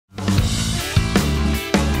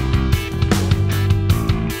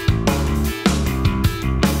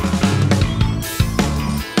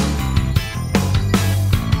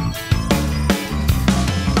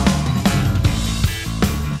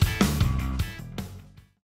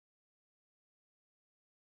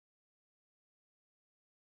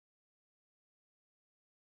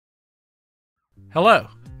Hello!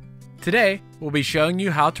 Today, we'll be showing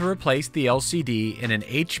you how to replace the LCD in an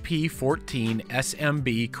HP 14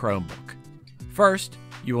 SMB Chromebook. First,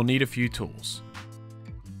 you will need a few tools.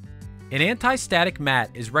 An anti-static mat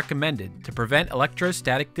is recommended to prevent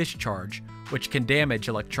electrostatic discharge, which can damage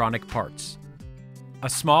electronic parts. A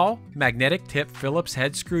small, magnetic tip Phillips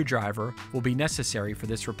head screwdriver will be necessary for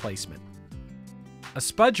this replacement. A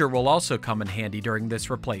spudger will also come in handy during this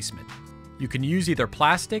replacement. You can use either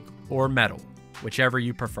plastic or metal, whichever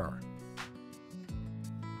you prefer.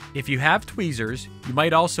 If you have tweezers, you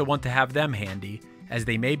might also want to have them handy, as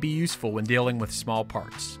they may be useful when dealing with small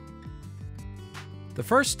parts. The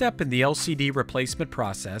first step in the LCD replacement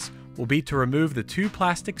process will be to remove the two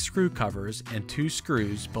plastic screw covers and two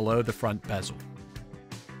screws below the front bezel.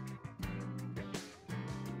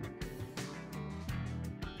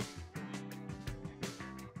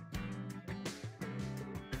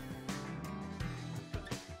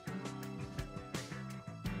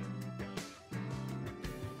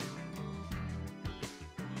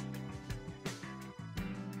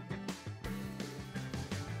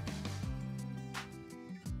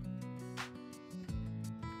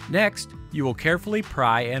 Next, you will carefully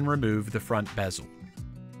pry and remove the front bezel.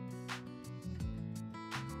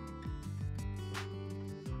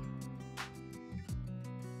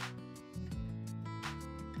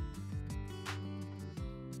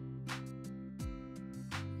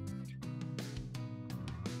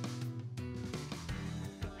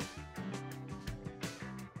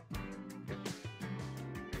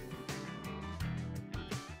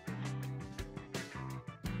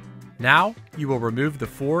 Now, you will remove the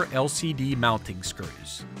 4 LCD mounting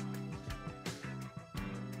screws.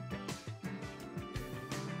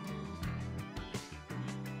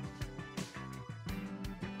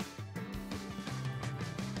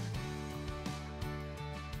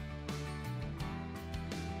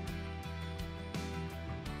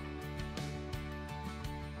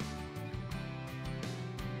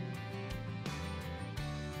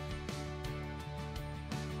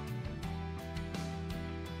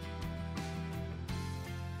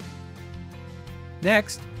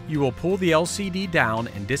 Next, you will pull the LCD down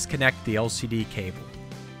and disconnect the LCD cable.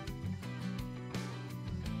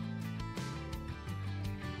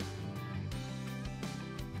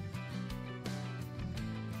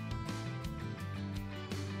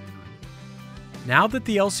 Now that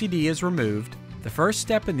the LCD is removed, the first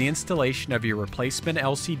step in the installation of your replacement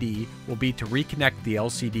LCD will be to reconnect the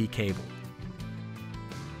LCD cable.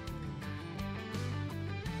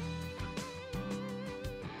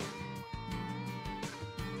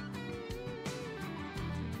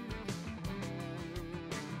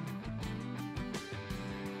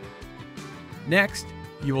 Next,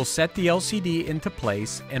 you will set the LCD into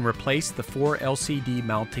place and replace the 4 LCD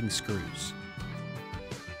mounting screws.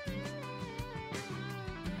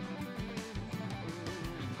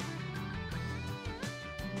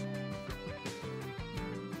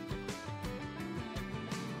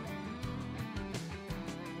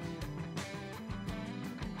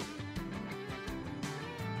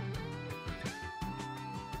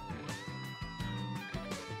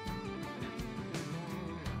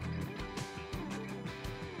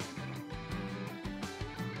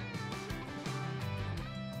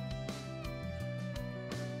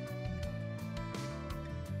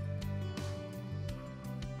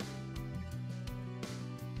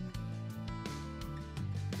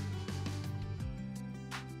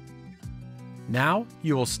 Now,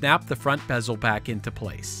 you will snap the front bezel back into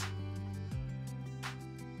place.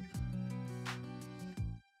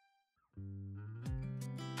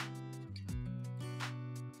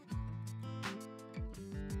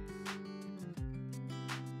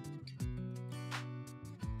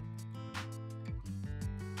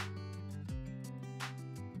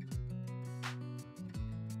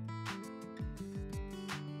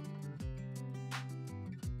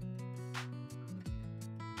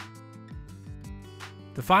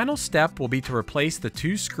 The final step will be to replace the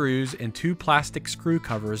 2 screws and 2 plastic screw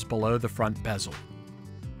covers below the front bezel.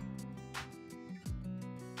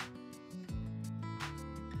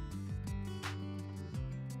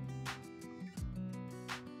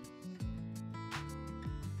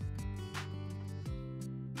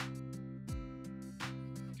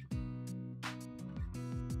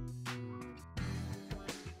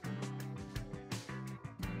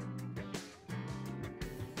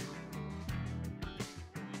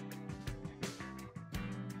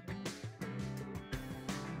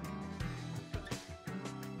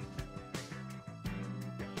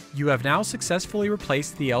 You have now successfully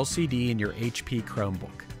replaced the LCD in your HP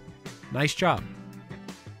Chromebook. Nice job!